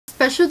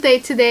special day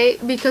today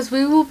because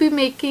we will be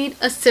making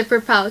a zipper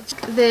pouch.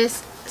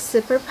 This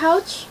zipper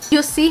pouch,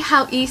 you'll see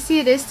how easy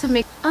it is to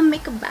make a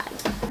makeup bag.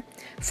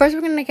 First,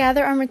 we're going to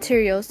gather our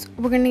materials.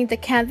 We're going to need the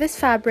canvas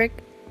fabric,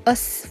 a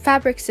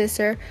fabric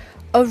scissor,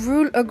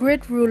 a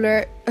grid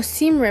ruler, a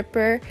seam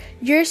ripper,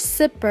 your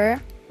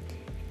zipper,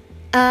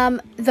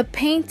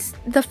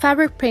 the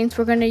fabric paints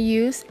we're going to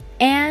use,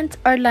 and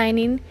our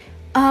lining.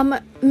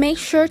 Make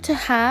sure to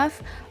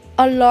have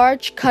a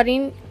large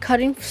cutting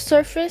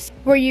surface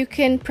where you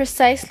can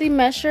precisely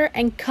measure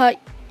and cut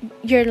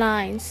your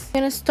lines.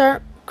 I'm going to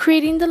start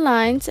creating the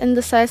lines and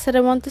the size that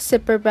I want the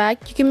zipper bag.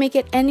 You can make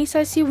it any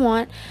size you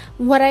want.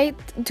 What I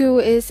do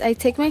is I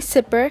take my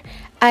zipper,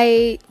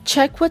 I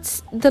check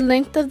what's the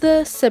length of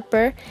the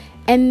zipper,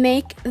 and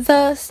make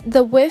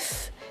the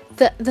width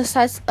the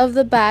size of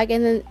the bag,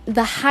 and then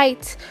the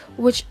height,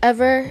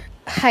 whichever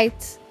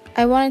height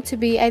I want it to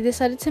be. I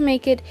decided to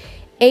make it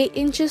 8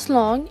 inches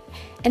long,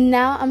 and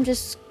now I'm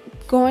just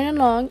going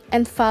along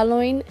and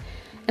following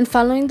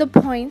the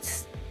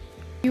points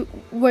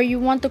where you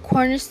want the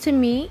corners to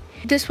meet.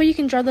 This way you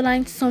can draw the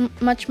lines so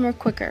much more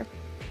quicker.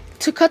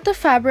 To cut the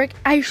fabric,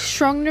 I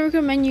strongly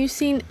recommend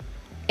using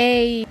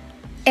a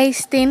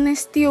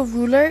stainless steel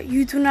ruler.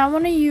 You do not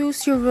want to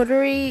use your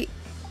rotary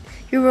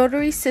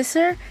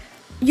scissor.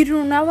 You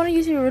do not want to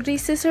use your rotary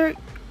scissor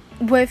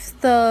with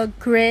the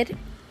grid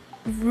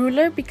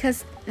ruler,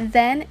 because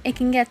then it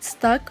can get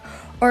stuck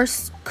or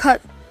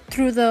cut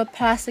through the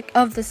plastic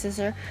of the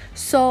scissor.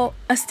 So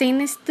a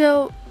stainless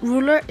steel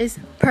ruler is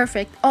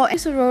perfect. Oh,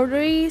 it's a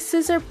rotary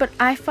scissor, but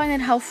I find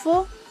it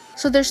helpful.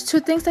 So there's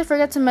 2 things I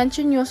forgot to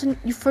mention. You also,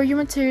 for your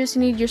materials,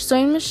 you need your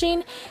sewing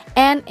machine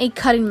and a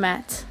cutting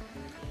mat.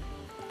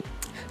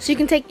 So you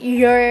can take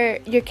your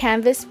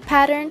canvas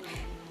pattern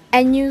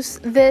and use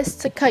this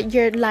to cut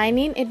your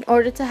lining in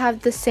order to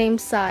have the same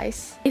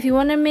size. If you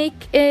want to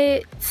make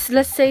it,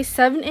 let's say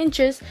 7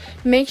 inches,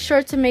 make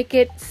sure to make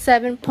it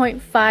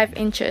 7.5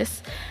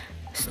 inches.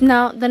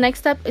 Now the next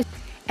step is,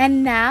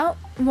 and now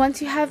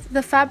once you have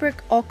the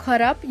fabric all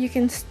cut up, you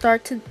can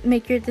start to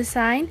make your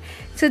design.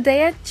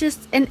 Today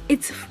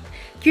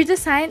your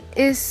design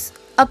is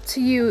up to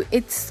you.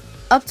 It's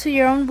up to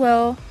your own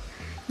will.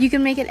 You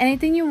can make it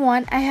anything you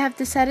want. I have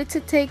decided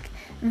to take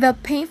the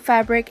paint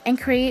fabric and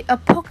create a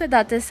polka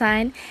dot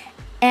design,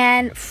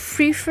 and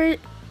freely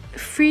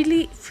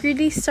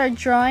start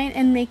drawing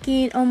and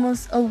making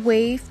almost a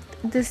wave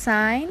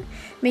design,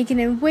 making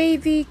it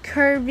wavy,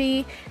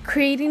 curvy,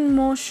 creating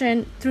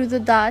motion through the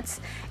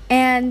dots.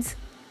 And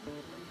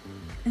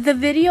the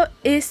video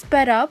is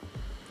sped up.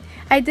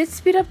 I did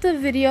speed up the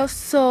video,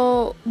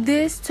 so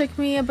this took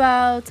me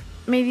about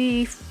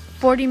maybe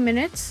 40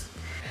 minutes.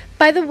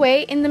 By the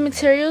way, in the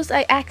materials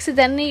I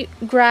accidentally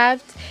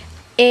grabbed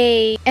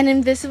an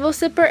invisible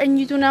zipper, and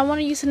you do not want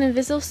to use an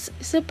invisible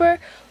zipper.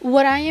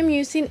 What I am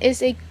using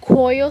is a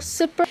coil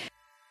zipper.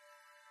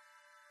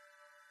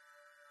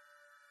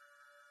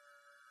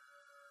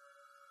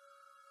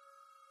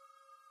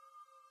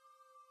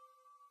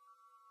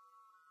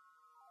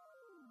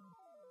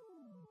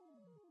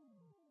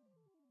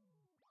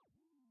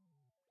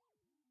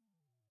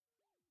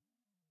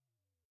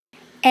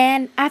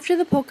 And after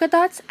the polka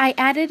dots, I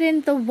added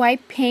in the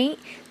white paint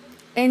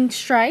in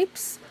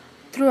stripes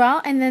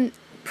throughout, and then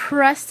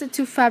press the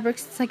 2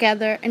 fabrics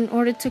together in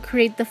order to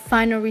create the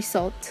final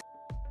result.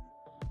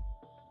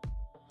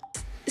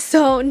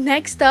 So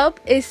next up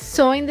is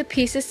sewing the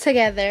pieces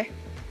together.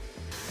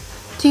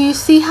 Do you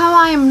see how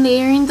I am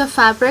layering the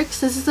fabrics?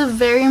 This is a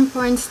very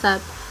important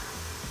step.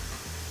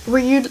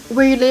 Where you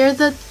layer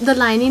the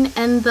lining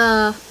and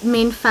the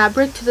main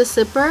fabric to the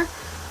zipper,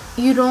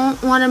 you don't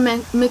want to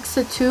mix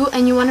the 2,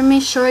 and you want to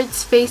make sure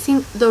it's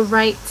facing the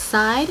right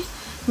side,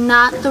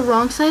 not the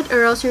wrong side,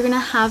 or else you're gonna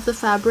have the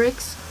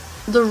fabrics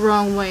the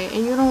wrong way,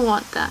 and you don't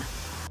want that.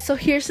 So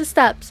here's the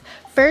steps.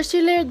 First,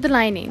 you layer the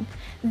lining,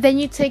 then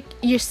you take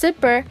your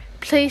zipper,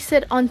 place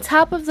it on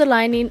top of the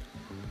lining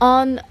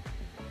on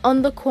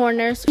the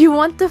corners. You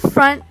want the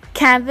front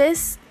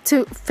canvas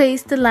to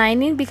face the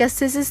lining, because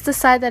this is the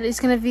side that is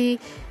going to be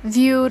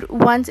viewed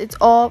once it's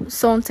all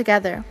sewn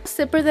together. The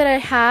zipper that I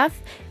have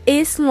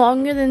is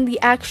longer than the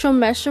actual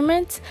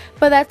measurement,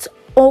 but that's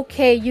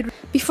okay.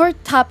 Before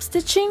top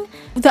stitching,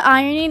 the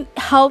ironing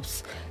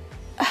helps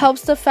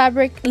the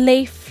fabric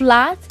lay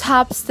flat.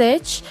 Top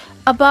stitch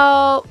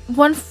about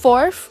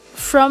 1/4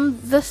 from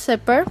the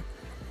zipper.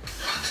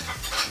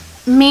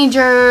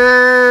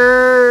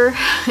 Major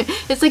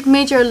it's like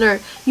major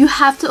alert. You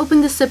have to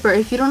open the zipper.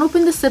 If you don't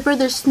open the zipper,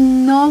 there's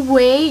no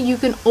way you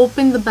can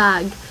open the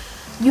bag.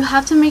 You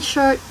have to make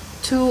sure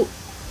to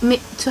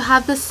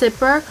have the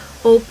zipper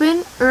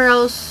open, or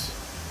else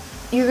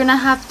you're gonna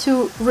have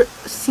to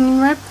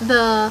seam rip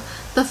the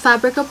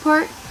fabric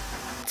apart.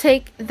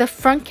 Take the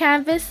front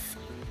canvas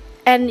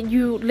and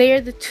you layer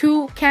the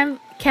 2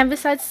 canvas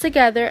sides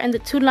together and the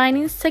 2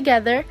 linings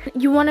together.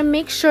 You want to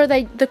make sure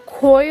that the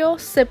coil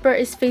zipper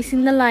is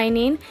facing the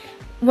lining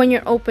when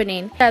you're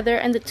opening together,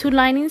 and the 2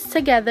 linings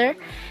together.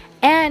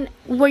 And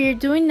what you're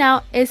doing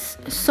now is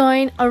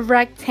sewing a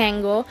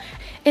rectangle.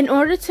 In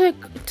order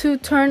to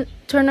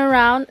turn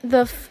around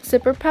the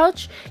zipper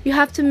pouch, you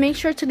have to make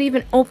sure to leave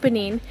an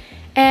opening.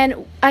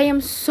 And I am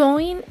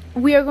sewing,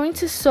 we are going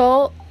to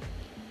sew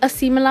a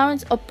seam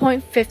allowance of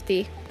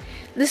 0.50.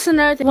 This is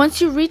another thing. Once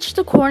you reach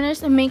the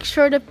corners, and make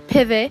sure to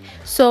pivot.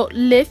 So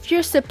lift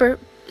your zipper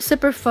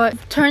foot,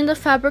 turn the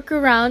fabric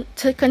around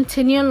to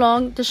continue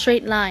along the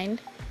straight line.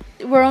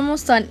 We're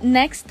almost done.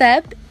 Next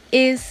step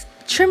is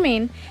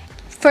trimming.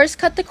 First,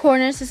 cut the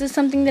corners. This is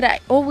something that I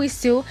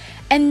always do.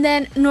 And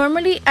then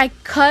normally I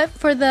cut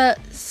for the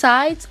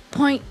sides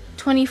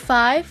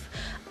 0.25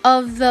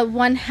 of the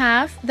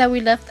 1/2 that we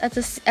left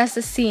as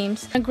the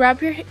seams. And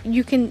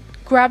you can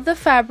grab the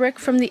fabric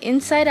from the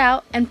inside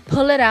out and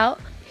pull it out.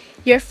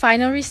 Your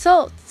final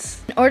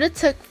results. In order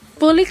to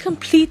fully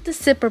complete the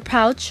zipper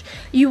pouch,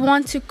 you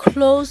want to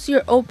close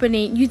your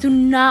opening. You do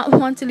not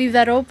want to leave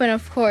that open,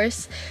 of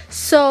course.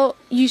 So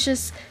you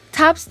just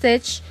top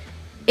stitch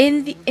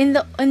in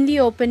the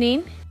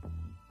opening.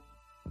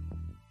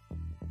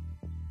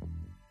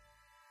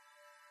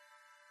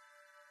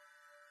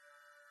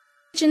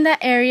 In that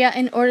area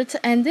in order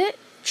to end it.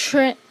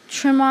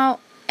 Trim out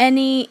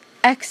any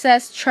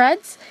excess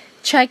threads.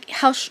 Check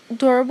how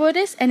durable it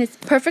is, and it's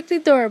perfectly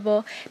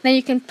durable. Now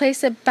you can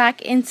place it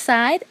back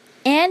inside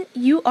and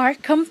you are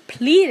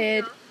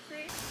completed.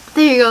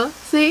 There you go.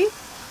 See?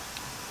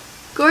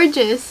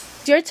 Gorgeous.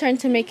 It's your turn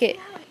to make it.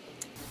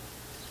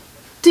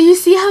 Do you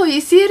see how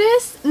easy it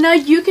is? Now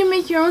you can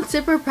make your own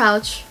zipper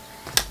pouch.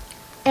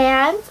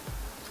 And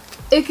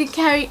it can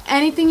carry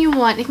anything you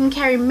want. It can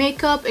carry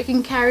makeup, it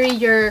can carry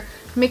your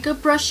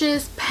makeup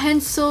brushes,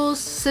 pencils,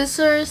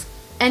 scissors,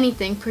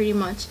 anything pretty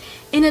much.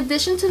 In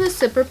addition to the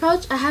zipper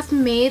pouch, I have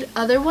made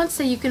other ones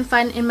that you can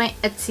find in my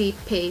Etsy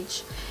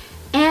page.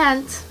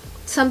 And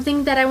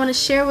something that I want to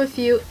share with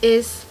you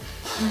is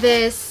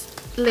this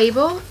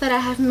label that I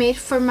have made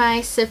for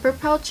my zipper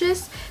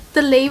pouches.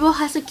 The label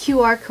has a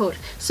QR code.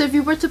 So if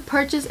you were to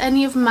purchase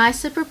any of my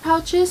zipper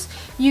pouches,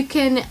 you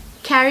can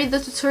carry the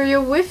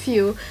tutorial with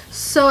you.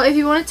 So if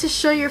you wanted to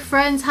show your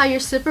friends how your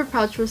zipper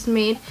pouch was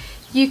made,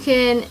 you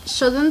can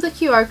show them the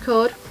QR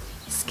code,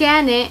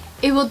 scan it,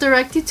 it will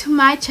direct you to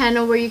my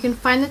channel where you can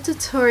find the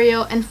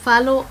tutorial and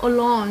follow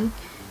along.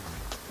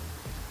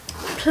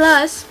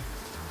 Plus,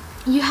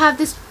 you have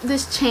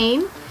this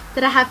chain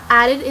that I have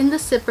added in the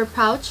zipper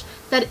pouch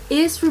that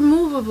is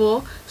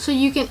removable, so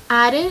you can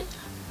add it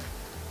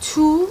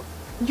to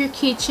your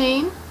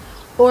keychain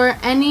or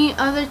any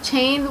other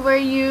chain where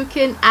you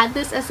can add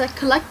this as a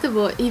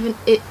collectible, even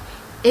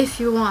if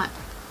you want.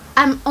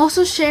 I'm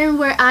also sharing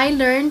where I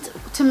learned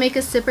to make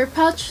a zipper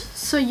pouch,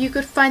 so you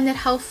could find it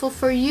helpful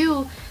for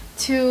you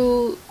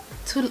to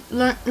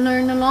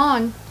learn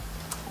along.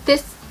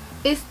 This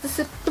is the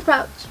zipper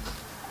pouch.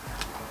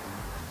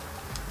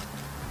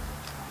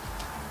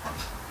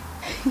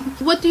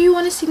 What do you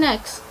want to see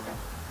next?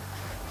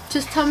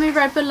 Just tell me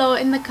right below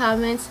in the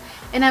comments,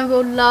 and I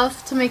would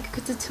love to make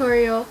a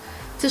tutorial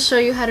to show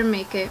you how to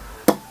make it.